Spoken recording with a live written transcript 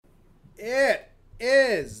It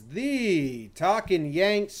is the Talkin'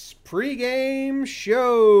 Yanks pregame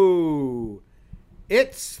show.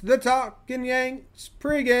 It's the Talkin' Yanks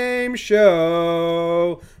pregame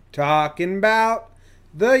show. Talking about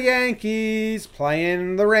the Yankees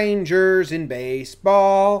playing the Rangers in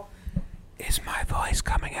baseball. Is my voice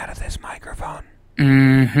coming out of this microphone?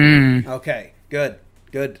 Mm-hmm. Okay, good.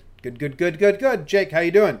 Jake, how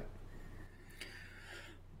you doing?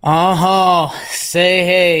 Say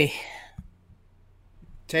hey.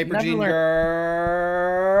 Taper Jean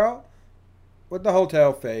girl with the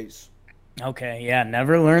hotel face. Okay, yeah,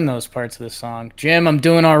 never learned those parts of the song. Jim, I'm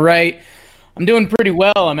doing all right. I'm doing pretty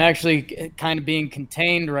well. I'm actually kind of being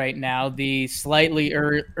contained right now. The slightly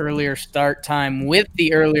earlier start time with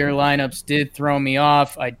the earlier lineups did throw me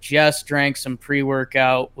off. I just drank some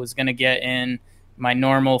pre-workout, was going to get in my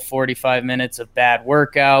normal 45 minutes of bad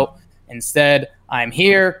workout. Instead, I'm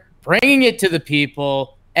here bringing it to the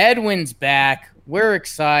people. Edwin's back. We're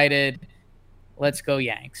excited. Let's go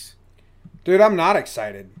Yanks. Dude, I'm not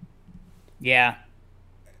excited. Yeah.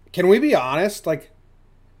 Can we be honest? Let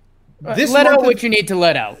out what you need to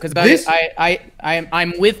let out, because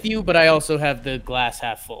I'm with you, but I also have the glass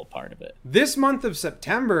half full part of it. This month of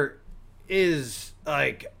September is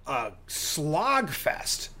like a slog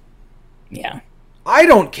fest. Yeah. I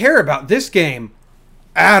don't care about this game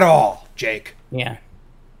at all, Jake. Yeah.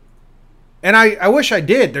 And I wish I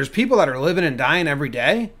did. There's people that are living and dying every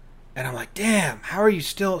day, and I'm like, damn, how are you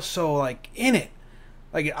still so in it?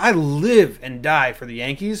 I live and die for the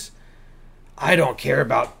Yankees. I don't care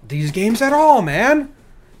about these games at all, man.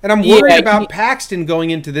 And I'm worried about Paxton going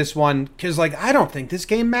into this one because, I don't think this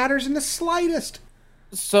game matters in the slightest.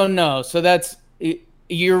 So that's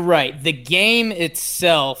you're right. The game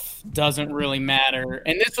itself doesn't really matter,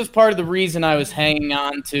 and this was part of the reason I was hanging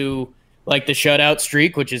on to the shutout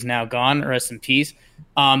streak, which is now gone. Rest in peace.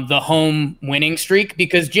 The home winning streak,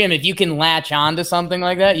 because Jim, if you can latch on to something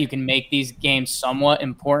like that, you can make these games somewhat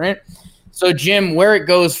important. So, Jim, where it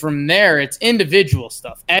goes from there, it's individual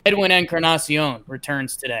stuff. Edwin Encarnacion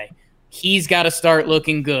returns today. He's got to start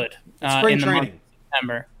looking good Spring in the training. month of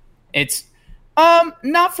September. It's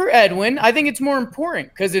not for Edwin. I think it's more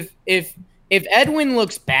important because if Edwin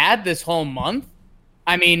looks bad this whole month,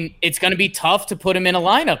 I mean, it's going to be tough to put him in a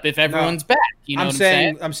lineup if everyone's back. You know what I'm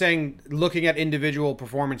saying? I'm saying looking at individual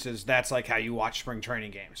performances, that's how you watch spring training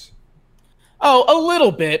games. Oh, a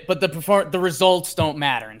little bit, but the results don't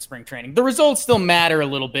matter in spring training. The results still matter a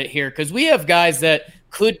little bit here because we have guys that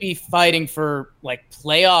could be fighting for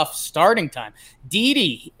playoff starting time.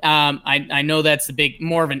 Didi, I know that's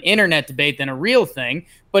more of an internet debate than a real thing,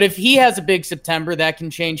 but if he has a big September, that can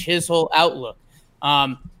change his whole outlook.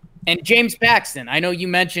 And James Paxton, I know you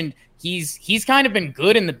mentioned he's kind of been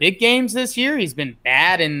good in the big games this year. He's been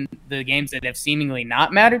bad in the games that have seemingly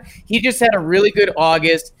not mattered. He just had a really good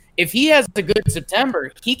August. If he has a good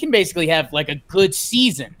September, he can basically have a good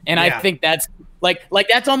season. And yeah. I think that's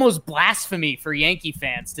that's almost blasphemy for Yankee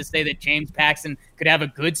fans to say that James Paxton could have a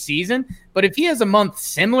good season. But if he has a month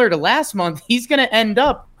similar to last month, he's going to end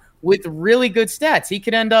up with really good stats. He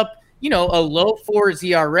could end up, a low 4s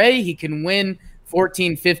ERA. He can win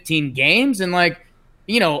 14, 15 games. And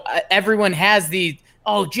everyone has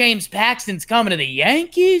James Paxton's coming to the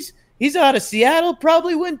Yankees. He's out of Seattle,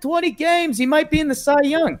 probably win 20 games. He might be in the Cy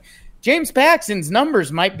Young. James Paxton's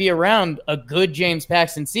numbers might be around a good James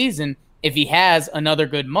Paxton season if he has another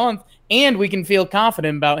good month, and we can feel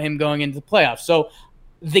confident about him going into the playoffs. So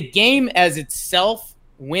the game as itself,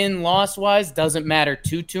 win-loss-wise, doesn't matter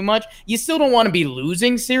too much. You still don't want to be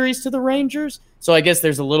losing series to the Rangers, so I guess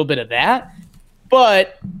there's a little bit of that.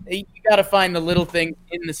 But you got to find the little things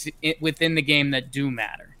within the game that do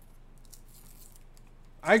matter.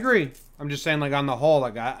 I agree. I'm just saying, on the whole,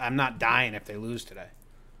 I'm not dying if they lose today.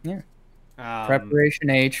 Yeah.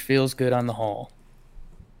 Preparation H feels good on the whole.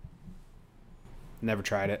 Never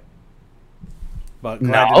tried it. But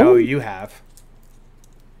glad to know you have.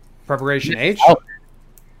 Preparation H? Oh.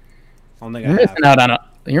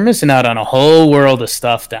 You're missing out on a whole world of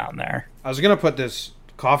stuff down there. I was going to put this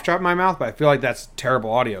cough drop in my mouth, but I feel like that's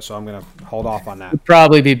terrible audio, so I'm going to hold off on that. Would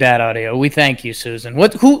probably be bad audio. We thank you, Susan.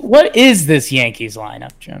 What is this Yankees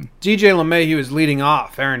lineup, Jim? DJ LeMahieu is leading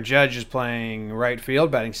off. Aaron Judge is playing right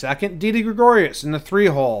field, batting second. Didi Gregorius in the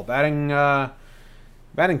 3-hole, batting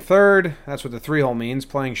third. That's what the 3-hole means,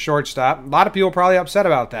 playing shortstop. A lot of people probably upset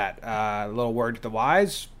about that. A little word to the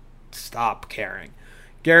wise, stop caring.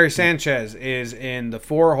 Gary Sanchez is in the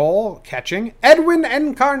 4-hole, catching. Edwin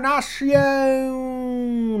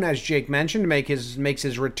Encarnacion, as Jake mentioned, makes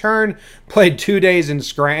his return. Played 2 days in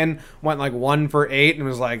Scranton, went 1 for 8, and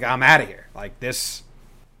was I'm out of here.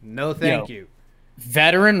 No thank you.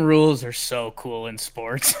 Veteran rules are so cool in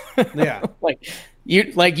sports. Yeah.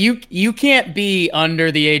 You can't be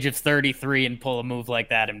under the age of 33 and pull a move like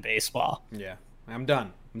that in baseball. Yeah. I'm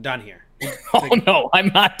done. I'm done here. Oh, no, I'm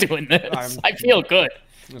not doing this. I feel good.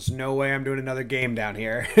 There's no way I'm doing another game down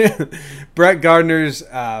here. Brett Gardner's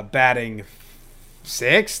batting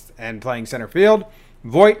 6th and playing center field.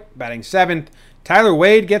 Voit batting 7th. Tyler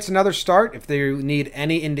Wade gets another start if they need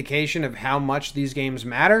any indication of how much these games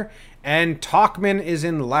matter. And Talkman is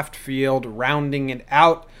in left field, rounding it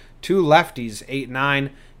out. 2 lefties, 8-9.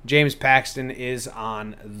 James Paxton is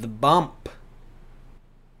on the bump.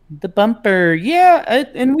 The bumper. Yeah,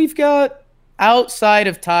 and we've got, outside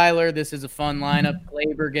of Tyler, this is a fun lineup.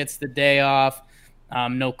 Glaber gets the day off.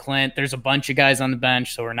 No Clint. There's a bunch of guys on the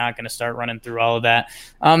bench, so we're not going to start running through all of that.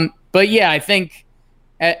 But yeah, I think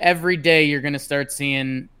every day you're going to start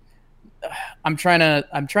seeing. I'm trying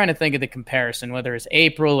to think of the comparison, whether it's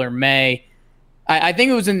April or May. I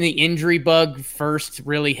think it was in the injury bug first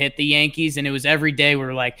really hit the Yankees, and it was every day we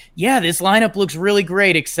were like, yeah, this lineup looks really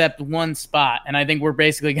great except one spot. And I think we're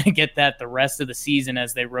basically going to get that the rest of the season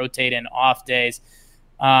as they rotate in off days.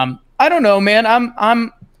 I don't know, man.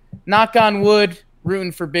 I'm knock on wood,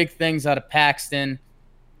 rooting for big things out of Paxton.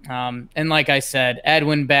 And like I said,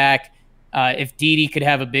 Edwin back. If Didi could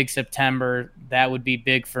have a big September, that would be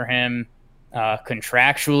big for him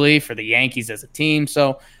contractually, for the Yankees as a team.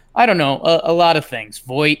 So I don't know, a lot of things.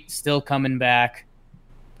 Voit still coming back.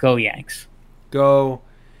 Go Yanks. Go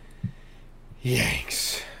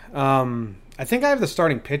Yanks. I think I have the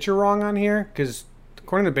starting pitcher wrong on here because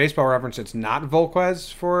according to Baseball Reference, it's not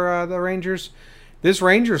Volquez for the Rangers. This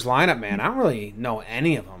Rangers lineup, man, I don't really know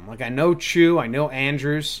any of them. Like, I know Chu, I know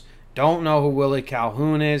Andrews. Don't know who Willie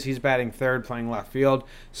Calhoun is. He's batting 3rd, playing left field.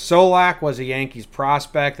 Solak was a Yankees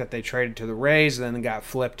prospect that they traded to the Rays and then got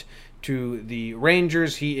flipped to the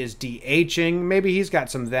Rangers. He is DHing. Maybe he's got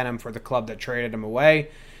some venom for the club that traded him away.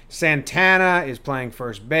 Santana is playing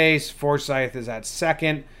first base. Forsythe is at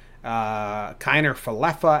 2nd. Kiner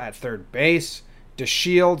Falefa at 3rd base.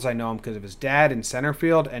 DeShields, I know him because of his dad, in center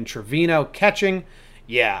field. And Trevino catching.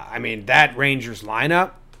 Yeah, I mean, that Rangers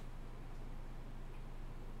lineup.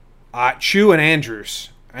 Chu and Andrews.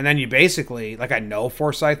 And then you basically, like, I know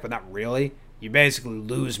Forsythe, but not really. You basically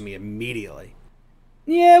lose me immediately.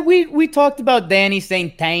 Yeah, we talked about Danny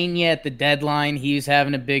Santana at the deadline. He's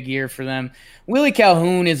having a big year for them. Willie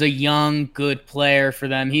Calhoun is a young, good player for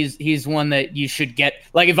them. He's one that you should get.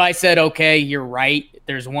 Like, if I said, okay, you're right,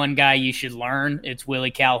 there's one guy you should learn, it's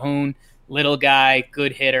Willie Calhoun. Little guy,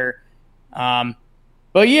 good hitter.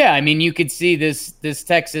 But yeah, I mean, you could see this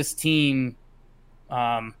Texas team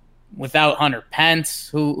without Hunter Pence,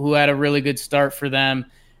 who had a really good start for them.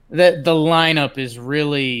 The lineup is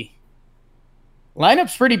really...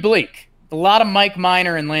 Lineup's pretty bleak. A lot of Mike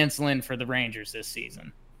Minor and Lance Lynn for the Rangers this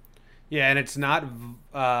season. Yeah, and it's not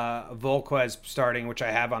Volquez starting, which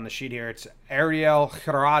I have on the sheet here. It's Ariel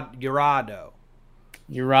Jurado.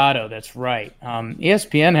 Jurado, that's right.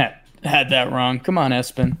 ESPN had that wrong. Come on,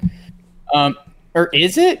 Espen. Or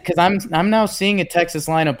is it? Because I'm now seeing a Texas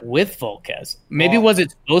lineup with Volquez. Maybe was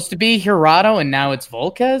it supposed to be Jurado and now it's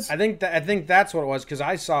Volquez? I think that's what it was because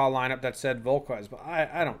I saw a lineup that said Volquez, but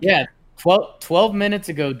I don't care. Yeah. 12 minutes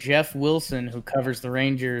ago, Jeff Wilson, who covers the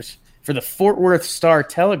Rangers for the Fort Worth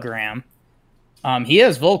Star-Telegram, he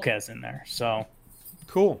has Volquez in there. So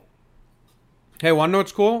cool. Hey, want to know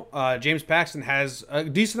what's cool? James Paxton has a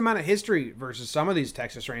decent amount of history versus some of these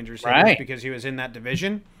Texas Rangers right, because he was in that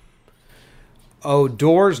division.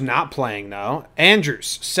 Odor's not playing, though.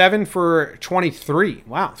 Andrews, 7 for 23.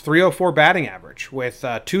 Wow, 304 batting average with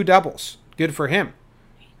 2 doubles. Good for him.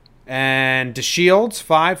 And DeShields,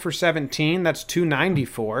 5 for 17. That's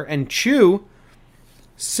 294. And Chu,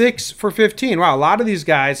 6 for 15. Wow, a lot of these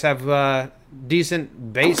guys have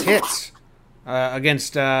decent base hits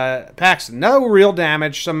against Paxton. No real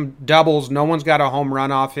damage, some doubles. No one's got a home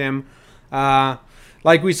run off him.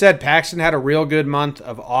 Like we said, Paxton had a real good month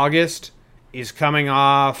of August. He's coming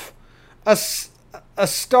off a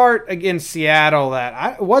start against Seattle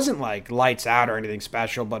that wasn't like lights out or anything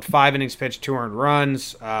special, but 5 innings pitched, 2 earned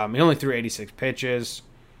runs. He only threw 86 pitches.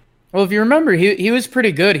 Well, if you remember, he was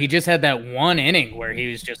pretty good. He just had that one inning where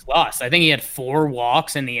he was just lost. I think he had 4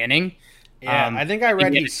 walks in the inning. Yeah, I think I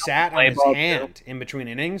read he sat on his hand in between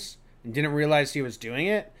innings and didn't realize he was doing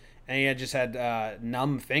it, and he had just had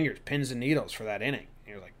numb fingers, pins and needles for that inning.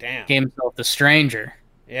 He was like, damn. Gave himself the stranger.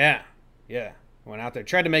 Yeah. Went out there,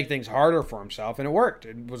 tried to make things harder for himself, and it worked.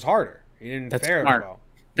 It was harder. He didn't fare as well.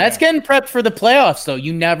 That's getting prepped for the playoffs, though.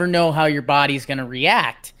 You never know how your body's going to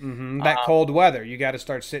react. Mm-hmm. That cold weather, you got to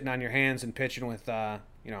start sitting on your hands and pitching with,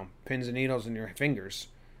 pins and needles in your fingers.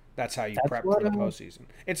 That's how you That's prep what for the postseason.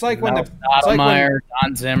 It's like when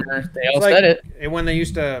Don Zimmer, they all said it. When they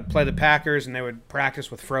used to play the Packers and they would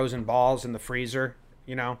practice with frozen balls in the freezer.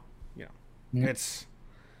 It's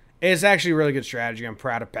actually a really good strategy. I'm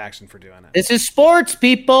proud of Paxton for doing it. This is sports,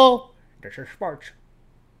 people. This is sports.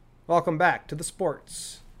 Welcome back to the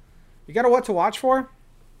sports. You got a what to watch for?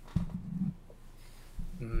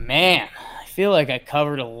 Man, I feel like I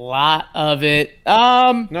covered a lot of it.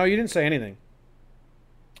 No, you didn't say anything.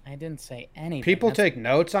 I didn't say anything. People take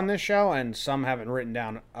notes on this show, and some haven't written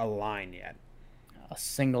down a line yet. A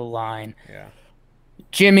single line. Yeah.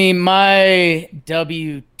 Jimmy, my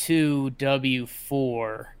W2,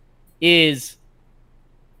 W4 is...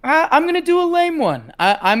 I'm going to do a lame one.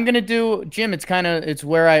 I'm going to do... Jim, it's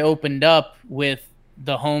where I opened up with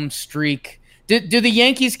the home streak. Do the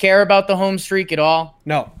Yankees care about the home streak at all?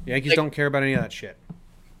 No, Yankees don't care about any of that shit.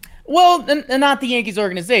 Well, and not the Yankees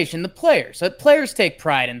organization, the players. The players take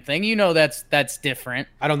pride in things. You know that's different.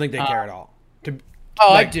 I don't think they care at all.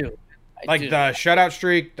 I do. The shutout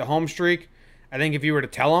streak, the home streak, I think if you were to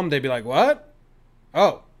tell them, they'd be like, what?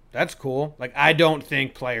 Oh, that's cool. Like, I don't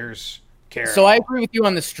think players care. So I agree with you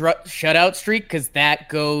on the shutout streak because that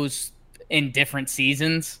goes in different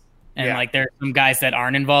seasons. And, there's some guys that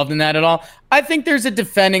aren't involved in that at all. I think there's a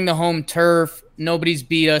defending the home turf. Nobody's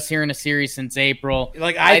beat us here in a series since April.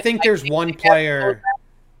 I think there's one player.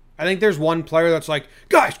 I think there's one player that's like,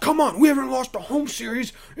 guys, come on. We haven't lost a home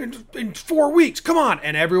series in 4 weeks. Come on.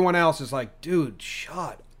 And everyone else is like, dude,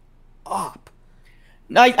 shut up.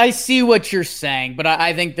 I see what you're saying, but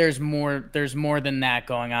I think there's more than that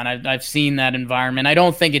going on. I've seen that environment. I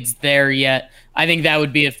don't think it's there yet. I think that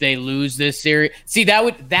would be if they lose this series. See,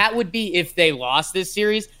 that would be if they lost this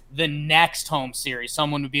series. The next home series,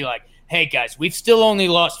 someone would be like, hey, guys, we've still only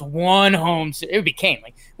lost one home series. It would be Kane.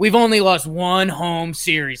 Like, we've only lost one home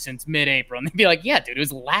series since mid-April. And they'd be like, yeah, dude, it was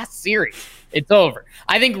the last series. It's over.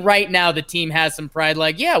 I think right now the team has some pride.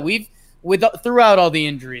 Like, yeah, throughout all the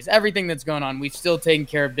injuries, everything that's going on, we've still taken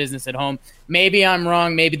care of business at home. Maybe I'm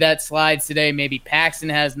wrong. Maybe that slides today. Maybe Paxton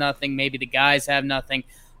has nothing. Maybe the guys have nothing.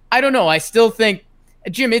 I don't know. I still think,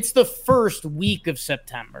 Jim, it's the first week of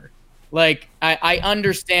September. Like, I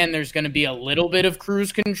understand there's going to be a little bit of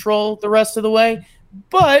cruise control the rest of the way,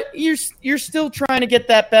 but you're still trying to get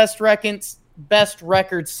that best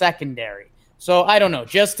record secondary. So I don't know,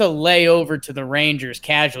 just to lay over to the Rangers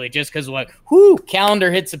casually, just because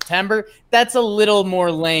calendar hit September, that's a little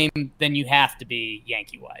more lame than you have to be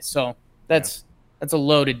Yankee-wise. So that's a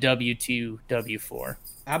loaded W2, W4.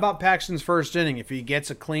 How about Paxton's first inning? If he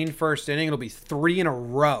gets a clean first inning, it'll be 3 in a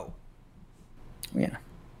row. Yeah.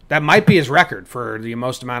 That might be his record for the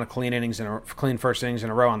most amount of clean first innings in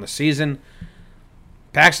a row on the season.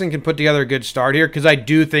 Paxton can put together a good start here because I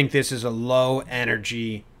do think this is a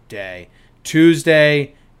low-energy day.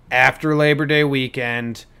 Tuesday after Labor Day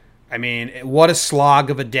weekend. I mean, what a slog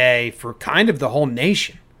of a day for kind of the whole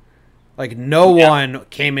nation. Like, no one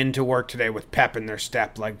came into work today with pep in their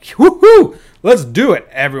step. Like, woohoo, let's do it.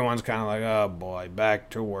 Everyone's kind of like, oh, boy, back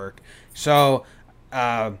to work. So,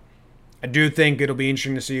 I do think it'll be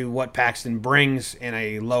interesting to see what Paxton brings in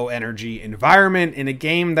a low-energy environment in a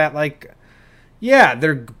game that,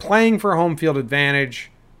 they're playing for home field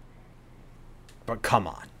advantage, but come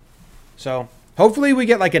on. So, hopefully we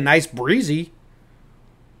get a nice breezy,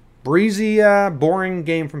 boring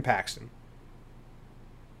game from Paxton.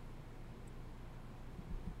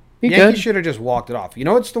 Yankees should have just walked it off. You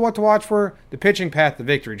know what's what to watch for? The pitching path to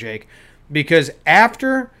victory, Jake. Because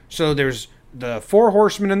there's the 4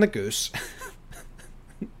 horsemen and the goose.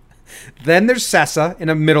 Then there's Sessa in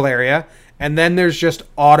a middle area. And then there's just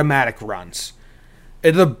automatic runs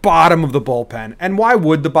at the bottom of the bullpen. And why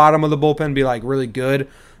would the bottom of the bullpen be really good?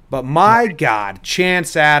 But my God,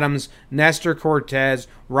 Chance Adams, Nestor Cortez,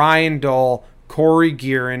 Ryan Dole, Corey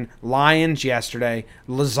Guerin, Lyons yesterday,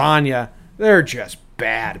 Lasagna, they're just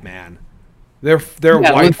bad, man. They're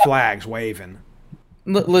white flags waving.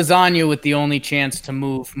 Lasagna with the only chance to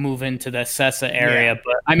move into the Sessa area. Yeah.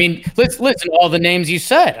 But, I mean, listen to all the names you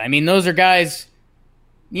said. I mean, those are guys,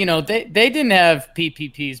 they didn't have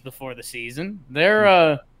PPPs before the season. There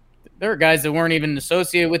are guys that weren't even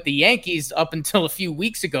associated with the Yankees up until a few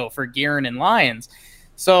weeks ago for Guerin and Lyons.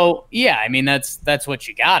 So, yeah, I mean, that's what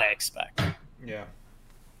you got to expect. Yeah.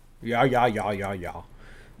 Yeah.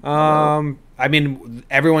 I mean,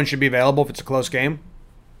 everyone should be available if it's a close game.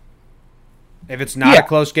 If it's not a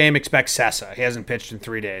close game, expect Sessa. He hasn't pitched in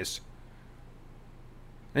 3 days.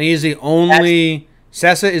 And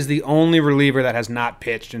Sessa is the only reliever that has not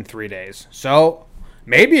pitched in 3 days. So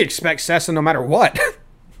maybe expect Sessa no matter what.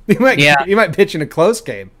 He might pitch in a close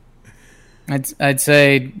game. I'd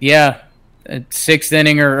say, yeah. sixth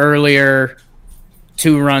inning or earlier,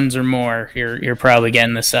 2 runs or more, you're probably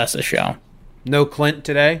getting the Sessa show. No Clint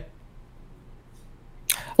today?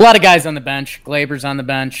 A lot of guys on the bench. Glaber's on the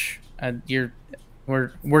bench.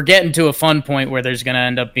 We're getting to a fun point where there's going to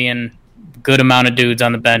end up being a good amount of dudes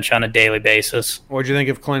on the bench on a daily basis. What did you think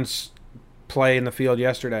of Clint's play in the field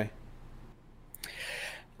yesterday?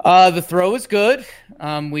 The throw was good.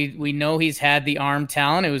 We know he's had the arm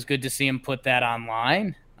talent. It was good to see him put that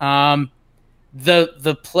online.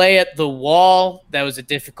 The play at the wall, that was a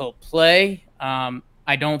difficult play.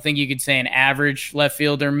 I don't think you could say an average left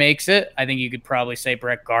fielder makes it. I think you could probably say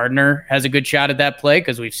Brett Gardner has a good shot at that play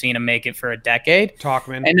because we've seen him make it for a decade.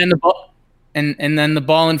 Talkman. And then the ball, and then the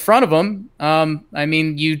ball in front of him. I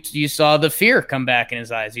mean, you saw the fear come back in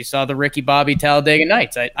his eyes. You saw the Ricky Bobby Talladega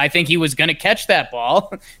Nights. I think he was going to catch that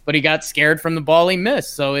ball, but he got scared from the ball he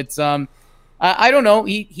missed. So it's I don't know.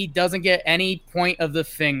 He doesn't get any point of the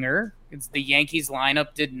finger. It's the Yankees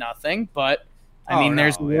lineup did nothing, but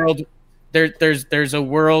there's a world. There's a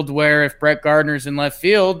world where if Brett Gardner's in left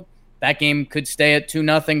field, that game could stay at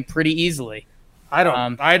 2-0 pretty easily. I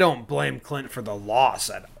don't blame Clint for the loss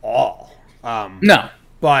at all. No,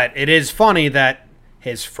 but it is funny that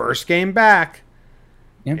his first game back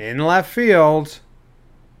in left field,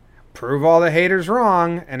 prove all the haters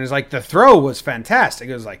wrong, and is like the throw was fantastic.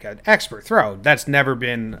 It was like an expert throw. That's never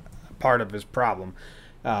been part of his problem.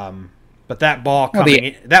 But that ball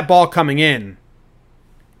coming in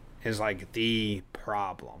is like the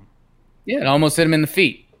problem. Yeah, it almost hit him in the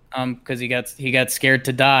feet because he got scared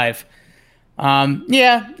to dive.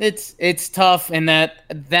 It's tough, and that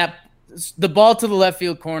the ball to the left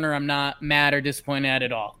field corner, I'm not mad or disappointed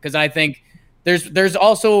at all because I think there's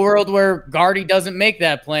also a world where Gardy doesn't make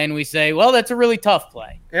that play, and we say, well, that's a really tough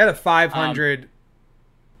play. He had a 500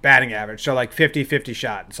 batting average, so like 50-50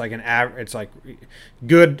 shot. It's like it's like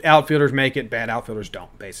good outfielders make it, bad outfielders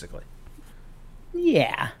don't, basically.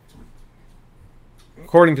 Yeah.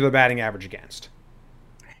 According to the batting average against.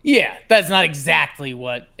 Yeah, that's not exactly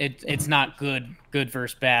what it's not good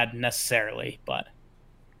versus bad necessarily, but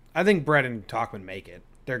I think Brett and Talkman make it.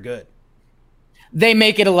 They're good. They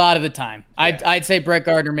make it a lot of the time. Yeah. I'd say Brett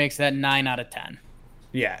Gardner makes that 9 out of 10.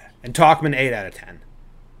 Yeah, and Talkman 8 out of 10.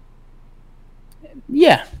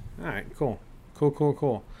 Yeah. All right, cool.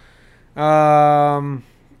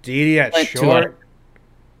 Didi at short.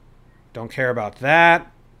 Don't care about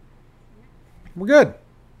that. We're good.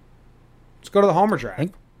 Let's go to the Homer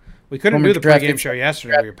draft. We couldn't do the pregame show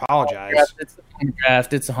yesterday. We apologize. It's a Homer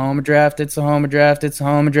draft. It's a Homer draft. It's a Homer draft. It's a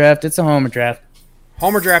Homer draft. It's a Homer draft.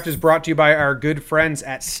 Homer draft is brought to you by our good friends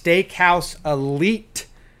at Steakhouse Elite.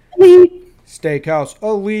 Steakhouse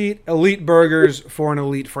Elite burgers for an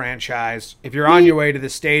elite franchise. If you're on your way to the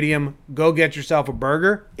stadium, go get yourself a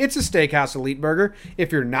burger. It's a Steakhouse Elite burger.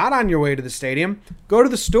 If you're not on your way to the stadium, go to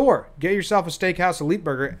the store. Get yourself a Steakhouse Elite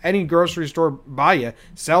burger. Any grocery store by you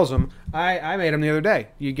sells them. I made them the other day.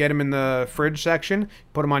 You get them in the fridge section,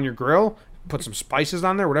 put them on your grill, put some spices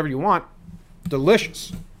on there, whatever you want.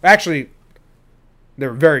 Delicious. Actually,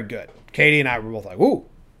 they're very good. Katie and I were both like, ooh,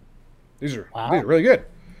 these are really good.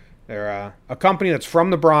 They're a company that's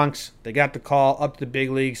from the Bronx. They got the call up to the big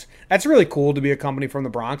leagues. That's really cool to be a company from the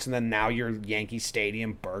Bronx, and then now you're Yankee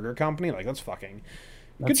Stadium burger company. Like, that's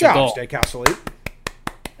good job, Steakhouse Elite.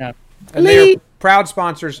 Yeah. And they're proud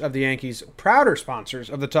sponsors of the Yankees, prouder sponsors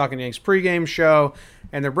of the Talking Yanks pregame show,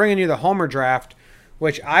 and they're bringing you the Homer draft,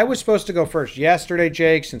 which I was supposed to go first yesterday,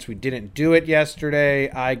 Jake. Since we didn't do it yesterday,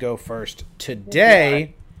 I go first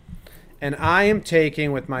today, and I am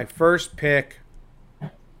taking with my first pick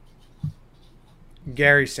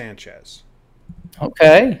Gary Sanchez.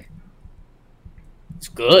 Okay. It's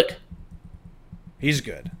good. He's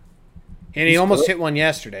good. And he almost hit one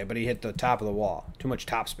yesterday, but he hit the top of the wall. Too much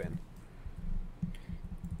topspin.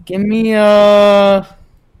 Give me how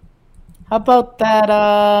about that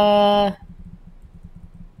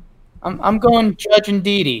I'm going Judge and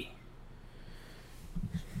Didi.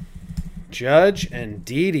 Judge and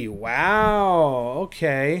Didi. Wow.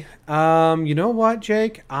 Okay. You know what,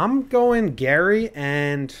 Jake? I'm going Gary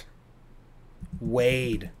and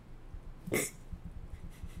Wade.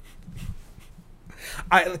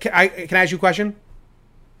 Can I ask you a question?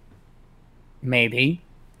 Maybe.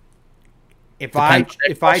 If I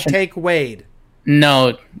take Wade. No,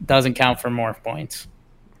 it doesn't count for more points.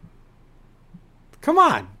 Come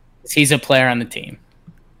on. He's a player on the team.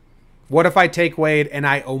 What if I take Wade and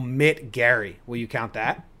I omit Gary? Will you count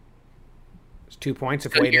that? It's 2 points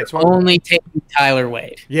if Wade hits one. Only taking Tyler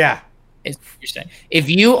Wade. Yeah. Is what you're saying. If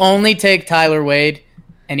you only take Tyler Wade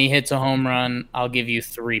and he hits a home run, I'll give you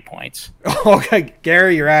 3 points. Okay,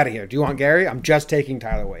 Gary, you're out of here. Do you want Gary? I'm just taking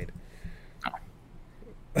Tyler Wade.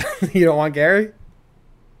 You don't want Gary?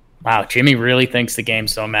 Wow, Jimmy really thinks the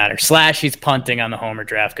games don't matter. / he's punting on the homer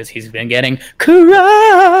draft because he's been getting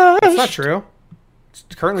crushed. That's not true. It's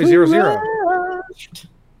currently 0-0.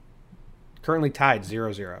 Currently tied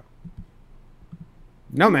 0-0.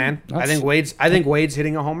 No, man. I think Wade's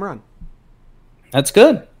hitting a home run. That's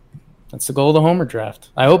good. That's the goal of the homer draft.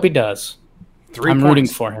 I hope he does. I'm rooting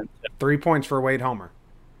for him. 3 points for Wade Homer.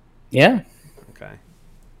 Yeah. Okay.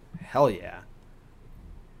 Hell yeah.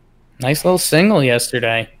 Nice little single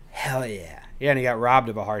yesterday. Hell yeah. Yeah, and he got robbed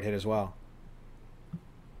of a hard hit as well.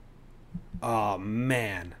 Oh,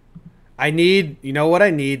 man. You know what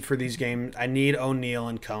I need for these games? I need O'Neal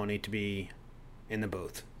and Coney to be in the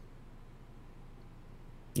booth.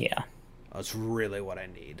 Yeah. That's really what I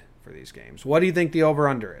need for these games. What do you think the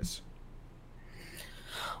over-under is?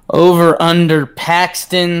 Over under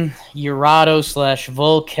Paxton, Urado /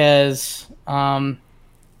 Volquez,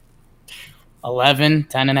 11,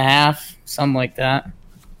 10.5, something like that.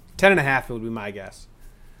 10.5 would be my guess.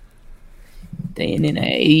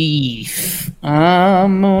 10.5.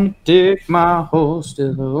 I'm gonna take my horse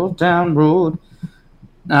to the old town road.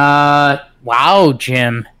 Wow,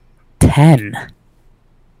 Jim. 10.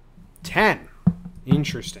 10.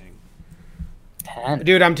 Interesting. 10.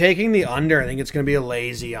 Dude, I'm taking the under. I think it's going to be a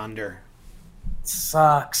lazy under.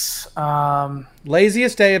 Sucks.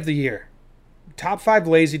 Laziest day of the year. Top 5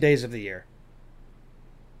 lazy days of the year.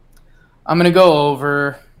 I'm gonna go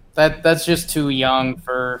over. That's just too young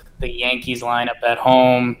for the Yankees lineup at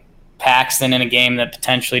home. Paxton in a game that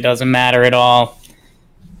potentially doesn't matter at all.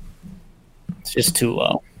 It's just too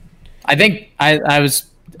low. I think I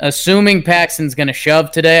was assuming Paxton's going to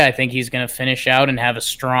shove today. I think he's going to finish out and have a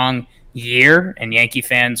strong year, and Yankee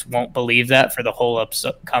fans won't believe that for the whole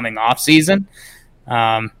upcoming offseason.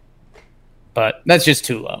 But that's just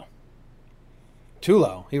too low. Too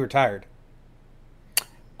low. He retired.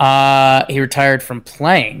 He retired from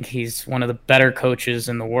playing. He's one of the better coaches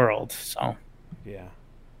in the world. So, yeah.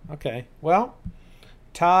 Okay. Well,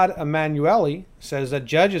 Todd Emanuele says that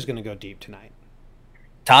Judge is going to go deep tonight.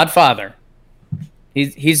 Todd Father.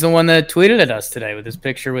 He's the one that tweeted at us today with his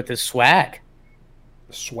picture with his swag.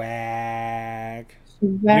 Swag.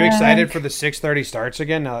 You excited for the 6:30 starts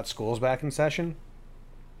again now that school's back in session?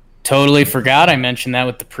 Totally forgot I mentioned that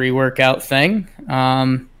with the pre-workout thing.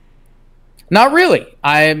 Not really.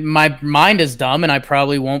 My mind is dumb, and I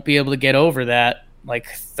probably won't be able to get over that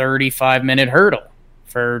 35-minute hurdle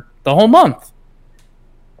for the whole month.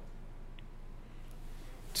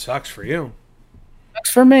 Sucks for you.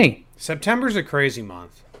 Sucks for me. September's a crazy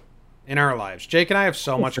month in our lives. Jake and I have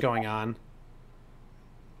so much going on.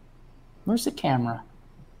 Where's the camera?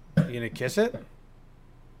 You gonna kiss it?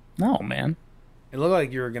 No, man. It looked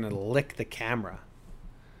like you were gonna lick the camera.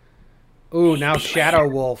 Ooh, now Shadow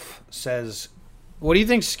Wolf says, what do you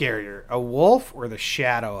think's scarier, a wolf or the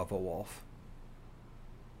shadow of a wolf?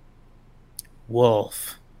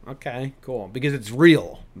 Wolf. Okay, cool. Because it's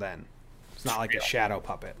real then. It's not like a shadow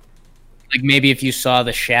puppet. Like maybe if you saw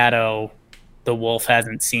the shadow, the wolf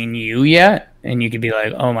hasn't seen you yet, and you could be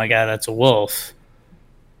like, oh my God, that's a wolf.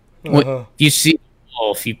 If you see the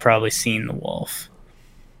wolf, you've probably seen the wolf.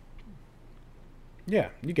 Yeah,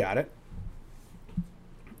 you got it.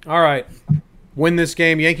 All right. Win this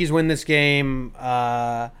game. Yankees win this game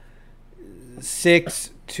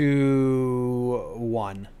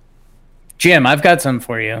 6-1. Jim, I've got something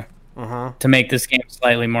for you Uh-huh. to make this game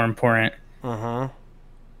slightly more important. Uh-huh.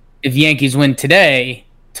 If Yankees win today,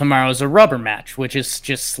 tomorrow's a rubber match, which is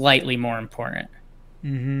just slightly more important.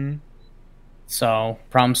 Mm-hmm. So,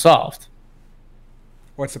 problem solved.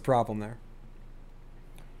 What's the problem there?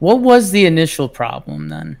 What was the initial problem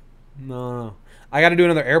then? No. I got to do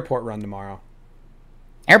another airport run tomorrow.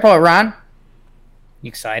 Airport run? You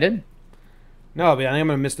excited? No, but I think I'm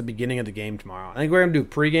going to miss the beginning of the game tomorrow. I think we're going to do a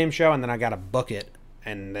pregame show, and then I got to book it,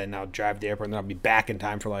 and then I'll drive to the airport, and then I'll be back in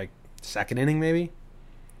time for second inning maybe.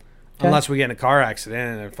 Okay. Unless we get in a car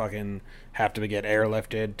accident and fucking have to get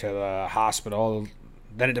airlifted to the hospital.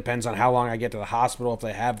 Then it depends on how long I get to the hospital, if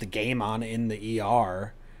they have the game on in the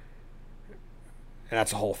ER. And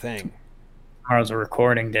that's the whole thing. Tomorrow's a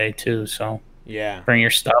recording day too, so yeah, bring your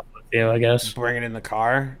stuff with you, I guess. Bring it in the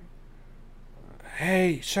car.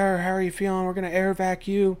 Hey, sir, how are you feeling? We're going to air vac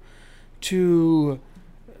you to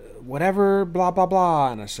whatever, blah, blah,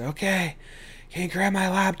 blah. And I say, okay, can you grab my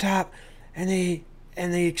laptop and the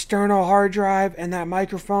external hard drive and that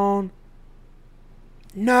microphone?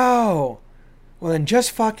 No. Well, then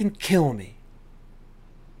just fucking kill me.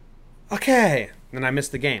 Okay. Then I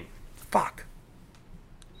missed the game. Fuck.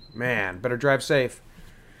 Man, better drive safe.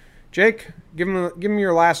 Jake, give him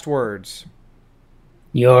your last words.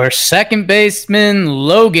 Your second baseman,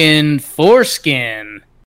 Logan Foreskin.